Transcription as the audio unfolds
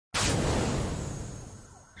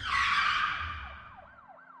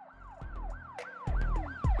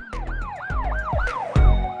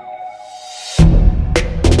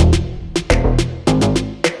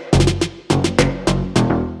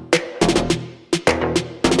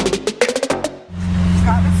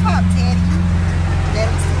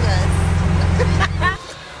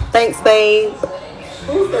Thanks, babe.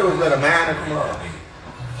 Who said was that a man or come on?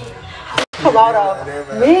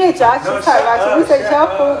 Komodo. Me and Josh was talking about you. We said your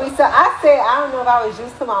food. I said I don't know if I was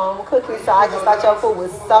used to my own cooking, so I just thought your food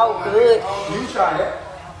was so good. You tried that?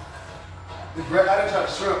 The bread, I didn't try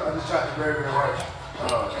the shrimp. I just tried the gravy and rice.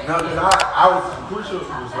 No, because I was pretty sure it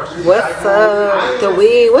was Russian. What's up? The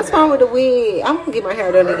wig. What's wrong with the wig? I'm gonna get my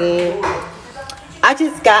hair done again. I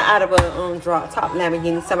just got out of a drop top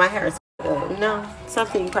Lamborghini, so my hair is no,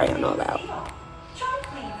 something you probably don't know about.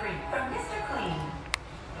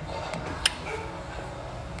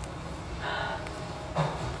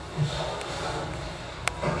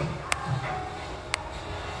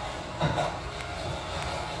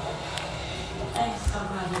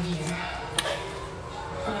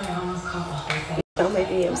 Don't make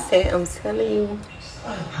me upset. I'm telling you.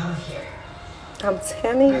 I'm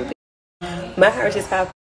telling you. My hair just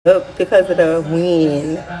got up because of the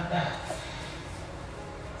wind.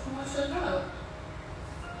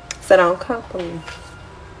 So don't come for me.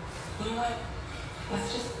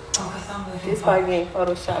 This probably ain't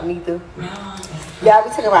Photoshop neither. Y'all be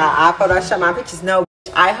talking about I Photoshop my pictures. No,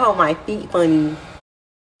 I hold my feet funny.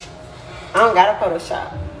 I don't got a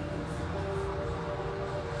Photoshop.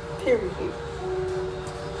 Period.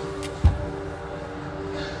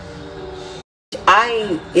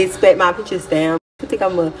 I expect my pictures down. You think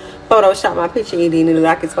I'm gonna Photoshop my picture and then look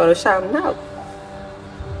like it's Photoshop? No.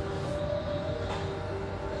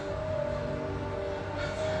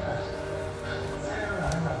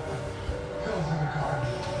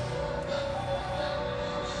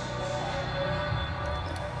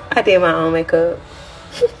 I did my own makeup.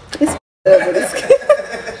 It's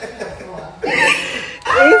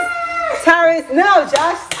Taurus, no,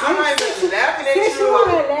 Josh. I'm not even laughing at since you. You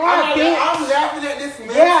wanna laugh, I'm laughing at this man.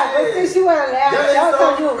 Yeah, but since you want to laugh, that so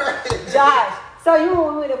so you, Josh. So you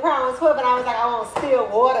went with the Prime 12, and I was like, I want still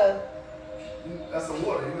water. That's some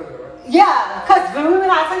water, you know that, right? Yeah, because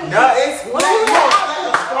when I tell you, no, it's like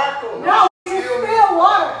a sparkle. No, it's still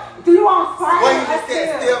water. Do you want sparkle? What you just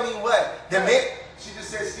said, still mean what? The mint? She just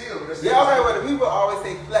said still. Yeah, okay, well, the people always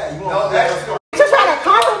say flat. You want flat or sparkle? You trying to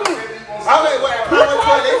conquer me? Okay, wait,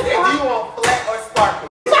 they said, do you want flat or sparkle?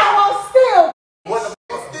 I want still. What the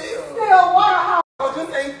fuck still? Still water. Oh,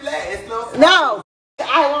 just ain't flat. It's no sparkle. No,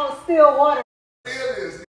 I want still water. Still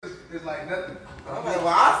is. It's like nothing. Okay, well,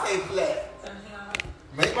 I say flat.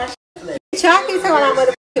 Make my shit flat. Y'all keep talking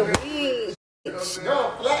about motherfucking No,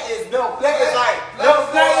 flat is like,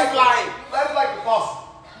 flat is like the faucet.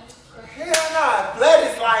 Hell nah, flat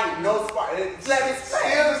is like no spark. Flat is flat.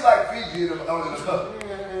 Still is like Fiji in the cup.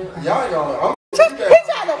 Y'all. He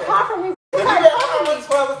tried to conquer me. The nigga at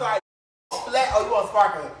 12 was like, flat, oh, you want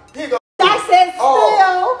sparkling? Here you go. I said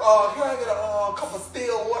still. Can I get a cup of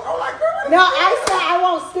still water? I'm like, girl. No, I said I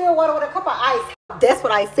want still water with a cup of ice. That's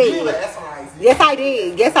what I said. You asked for ice. Yes, I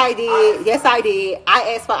did. Yes, I did. Ice. Yes, I did.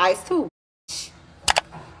 I asked for ice too.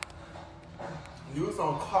 You was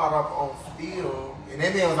on caught up on still, and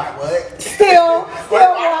that man was like, what? Still water.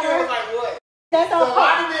 was like, what? That's so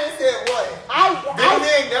why the man said what? I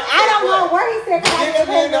don't know where he said because I didn't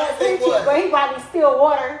pay no attention, but he brought me still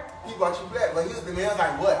water. He brought you flat, but the man was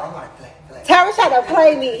like, what? I'm like, flat. Tara tried to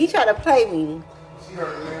play me. He tried to play me. She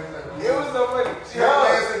heard the man say, it was so funny. She heard the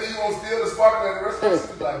man say, do you want still the sparkle at the restaurant? She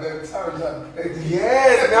was like, baby, Tara tried to play me.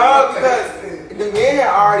 Yes, no, because the man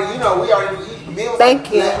had already, we already, the man was Thank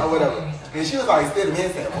like, you. Flat or whatever. And she was like, still, the man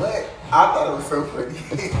said, what? I thought it was so funny.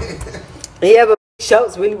 Yeah, but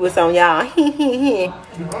Schultz really was on y'all. Okay.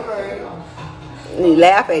 You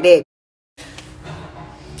laugh at that.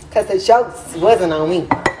 Because the jokes wasn't on me.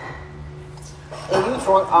 And you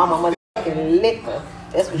drunk all my motherfucking liquor.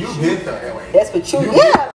 That's what you did that way. That's what you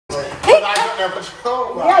yeah.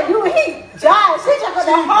 Josh, he took the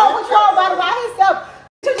whole Patron bottle by himself.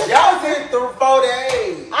 Y'all was in through 4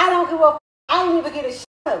 days. I don't give a I didn't even get a shit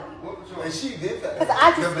of it. And she did that. Because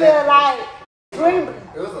I just feel like dreaming.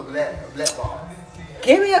 It was a black ball.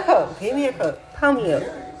 Give me a cup. Give me a cup. Pull me up.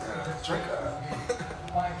 Drink up.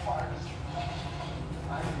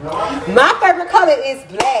 My favorite color is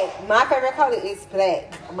black. My favorite color is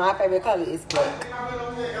black. My favorite color is black.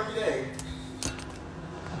 Every day.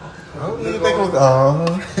 I don't even think it was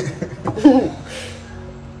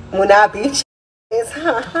when I beat it's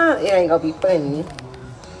it ain't gonna be funny.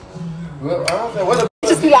 Well, I don't know what the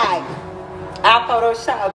just be like, I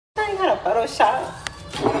Photoshop. I ain't got a Photoshop.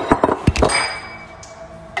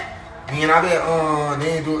 Man, I bet they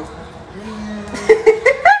ain't do it.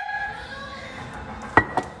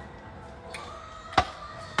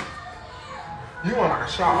 You want like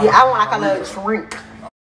a shot? Yeah, I want like a little drink.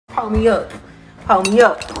 Pull me up. Pull me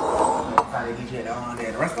up. How they get you at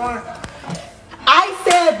the restaurant? I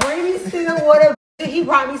said said, bring me still water. He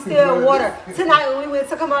brought me still water. Tonight when we went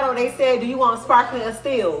to Komodo, they said, do you want sparkling or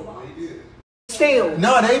still? Still.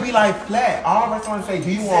 No, they be like flat. All restaurants say,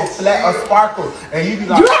 do you want flat or sparkle? And you be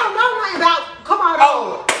like, you don't know nothing about Komodo.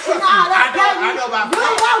 Oh, trust me, I know about you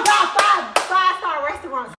don't know about five-star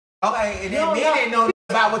restaurants. Okay, and then me didn't know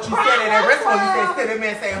about what you said in that restaurant. You said, sit there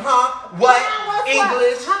and say, what?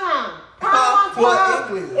 English?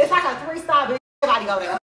 What English? It's like a 3-star bitch. Everybody go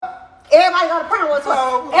there. Everybody go to Prime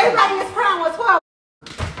 112. Everybody is Prime 112.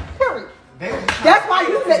 Period. That's why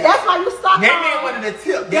you stuck on. That man wanted a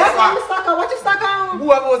tip. That's why you stuck on. What you stuck on?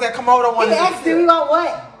 Whoever was at Komodo wanted a tip. We want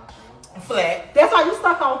what? Flat. That's why you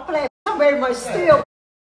stuck on flat. I'm very much still.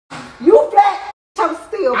 You flat. I'm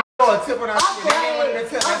still. I know a tip on that shit. That man wanted a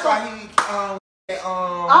tip. That's why he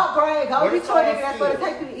upgrade. Go get your nigga. That's what it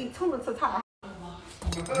takes you to eat tuna tartare.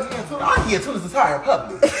 I get tuna tartare in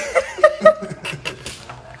public.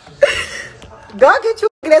 Go get you.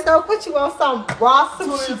 Let's go put you on some raw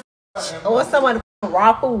sushi or some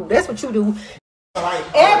raw food. That's what you do.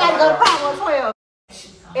 Everybody go to Prime 112.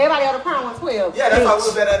 Everybody go to Prime 112. Yeah, that's how we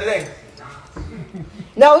was at the other day.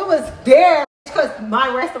 No, it was there because my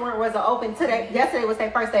restaurant wasn't open today. Yesterday was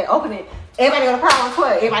their first day opening. Everybody go to Prime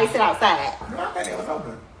 112. Everybody sit outside. I thought it was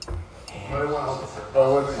open.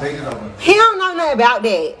 He don't know nothing about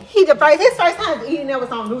that. His first time eating there was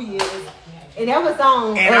on New Year's. And that was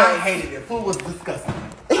on. And I hated it. Food was disgusting.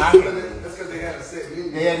 I hated it. That's because they had a set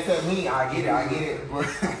menu. They had a set menu. I get it. But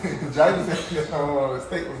Johnny said the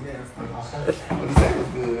steak was nasty. But the steak was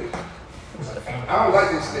good. I don't like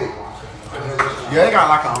this steak. Yeah, they got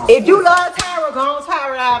like a. If you love Tyra, go on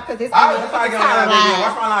Tyra Live because this ain't Tyra Live.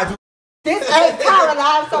 Watch my live. This ain't Tyra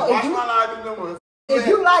Live. So if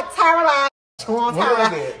you like Tyra Live, go on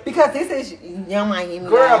Tyra Live because this is Young Miami.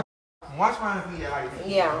 Girl, watch my video.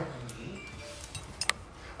 Yeah.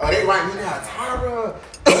 Oh, they write me down. Tyra.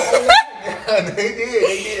 They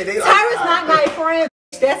did. Tyra's not my friend.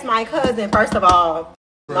 That's my cousin, first of all.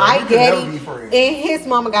 Bro, my daddy and his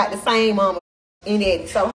mama got the same mama and daddy.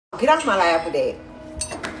 So get off my life with that.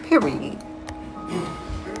 Period.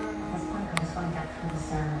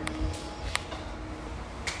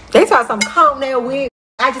 They saw some comb there wig.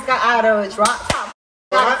 I just got out of a drop top.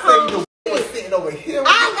 I say the wig was sitting over here.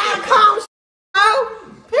 I got comb.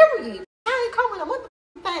 Period. I ain't combing what the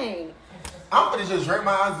thing. I'm gonna just drink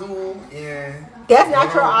my Azul and. That's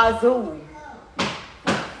not your Azul.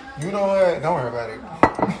 You know what? Don't worry about it.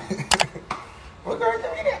 What girl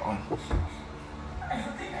give me that one? I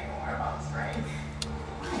don't think I can wear box right.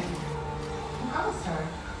 How's her?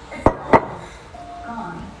 It's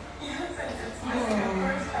gone. Yes, it's my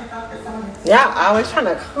first. I thought that someone. Yeah, I was trying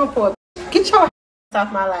to come for it. Get your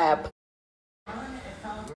off my lap.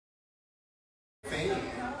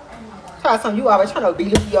 Try something you always trying to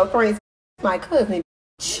beat up your friends. My cousin.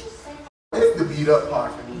 It's the beat up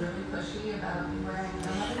part for me.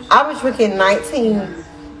 I was drinking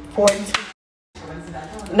 1942.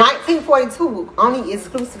 1942, only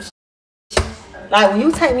exclusive shit. Like when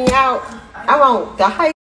you take me out, I want the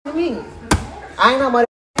hype to me. I ain't no mother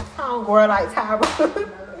town girl like Tyra.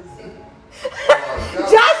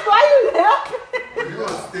 Josh, why you laughing? You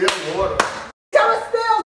want still water. That was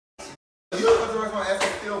still. You was the first one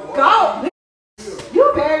asking still water. Go. You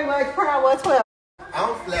very much Prime 112.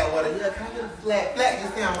 I'm flat water. Yeah, can I get a flat? Flat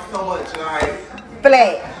just sounds so much like.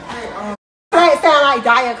 Flat. Flat sound like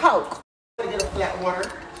Diet Coke. Get a flat water.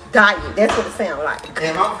 Diet. That's what it sounds like. And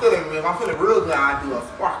if I'm feeling real good, I do a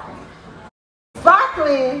sparkling.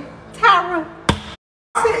 Sparkling, Tyra.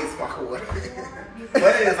 I hate sparkling water. But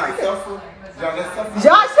it is like seltzer.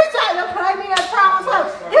 Josh, she tried to play me at Prime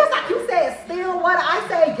 112. It was like you said still water. I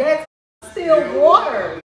said yes, still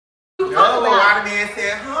water. No, why the man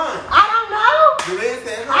said, huh? I don't know. The man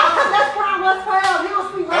said, huh? Because that's Prime 112. He don't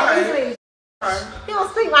speak my English. He don't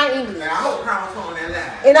speak my English. And I hope Crown was on that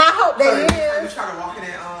line. And I hope that so is. You try to walk in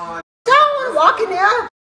there on. I don't want to walk in there.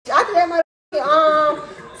 After that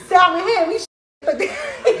salmon head, we but that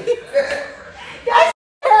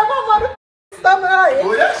had my mother stomach.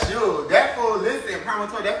 Well, that's you. That food, listen, Crown was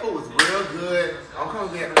that food was real good. I'm coming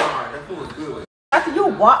back tomorrow. That food was good. After you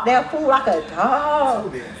walk that food like a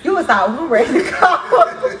dog, you was like, I'm ready to go.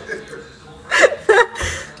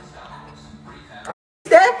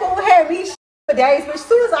 That food had me for days, but as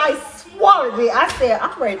soon as I swallowed it, I said,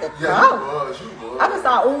 I'm ready to go. Yeah, you was. I was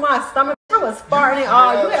like, oh, my stomach, I was farting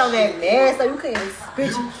all. You had on that mask, so you couldn't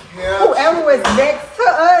spit. Whoever was next to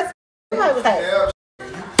us, somebody was like,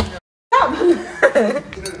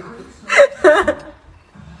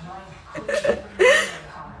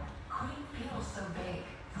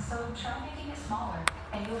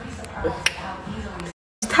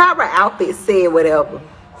 Tyra outfit said whatever.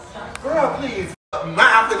 Girl, please.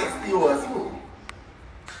 My outfit is still yours.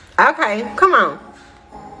 Okay, come on.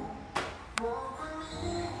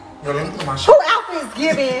 Yo, let me put my Who outfit is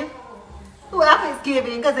giving? Who outfit is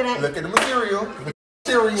giving? Cause it ain't. Look at the material.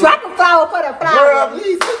 Drop a flower for the flower. Girl,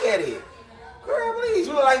 please look at it. Girl, please,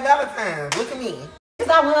 you look like Valentine's. Look at me. Cause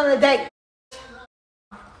I went on a date.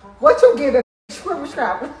 What you giving? Scribble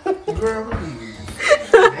scrabble. Girl, please.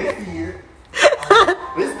 This here.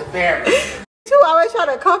 This is the fairy. You always try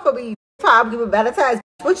to comfort me. Try to give me Valentine's.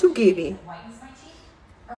 What you giving?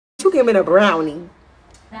 You give me a brownie.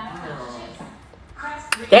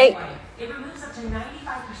 Dang. It removes up to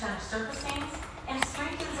 95% of surface stains and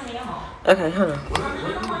strengthens enamel. Okay, hold on.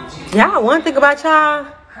 Y'all, one thing about y'all.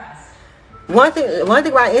 One thing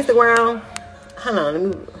about Instagram. Hold on, let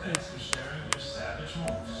me.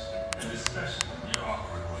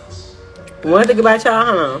 One thing about y'all,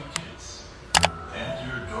 hold on. And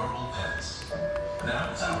your adorable pets.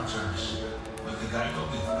 Now it's our turn to share with the Geico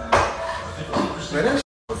Gift Bag. 50%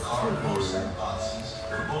 of car motorcycle policies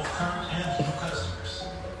for both current and new customers.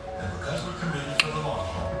 And because we're committed for the long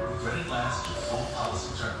haul, credit lasts your full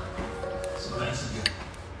policy term. So thanks again.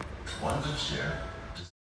 One good share.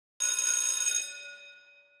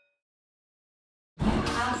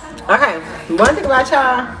 Okay, one thing about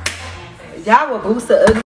y'all will boost the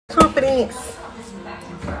ugly confidence.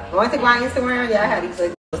 One thing about Instagram, y'all have these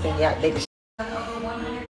ugly things, y'all.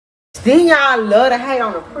 Then y'all love to hate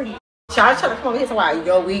on the pretty. Y'all try to come over here and say, "Wow,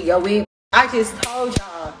 yo wig." I just told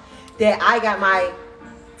y'all that I got my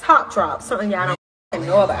top drop, something y'all don't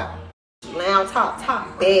know about. Lounge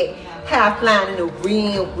top bag, half flying in the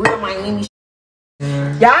real Miami.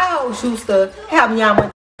 Y'all used to have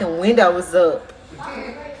y'all windows up.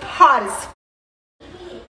 Hot as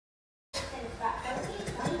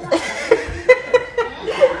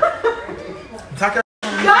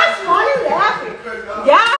Gosh, why you laughing?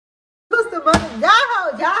 Y'all used to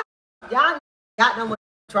y'all got no more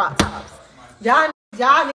drop tops.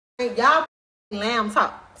 Y'all lamb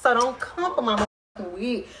top. So don't come for my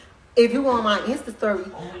wig. If you go on my Insta story,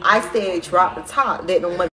 I said drop the top. Let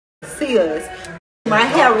them see us. My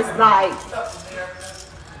hair is like.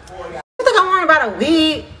 You think I'm worried about a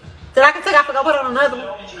wig that I can take off and go put on another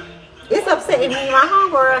one? It's upsetting me and my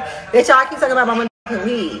homegirl that y'all keep talking about my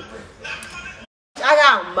wig. I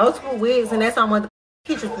got multiple wigs and that's on my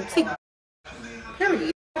pictures boutique.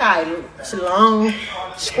 Period. I got long,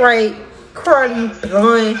 straight, curly,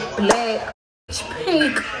 blonde, black,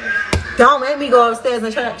 pink. Don't make me go upstairs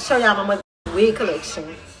and show y'all my wig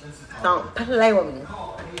collection. Don't play with me.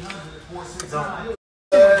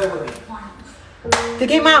 To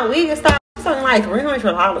get my wig and stuff, it's something like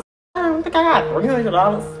 $300. I don't think I got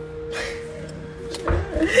 $300.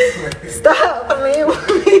 Stop playing with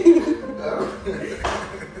me.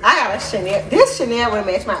 I got a Chanel. This Chanel would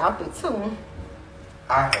match my outfit too.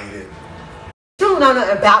 I hate it. You don't know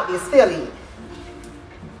nothing about this Philly.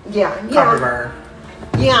 Yeah.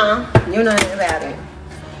 Yeah, you know nothing about it.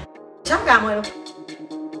 Y'all got money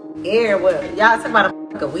everywhere. Y'all talk about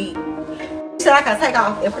a week. You said I can take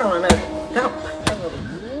off and put on another. Don't.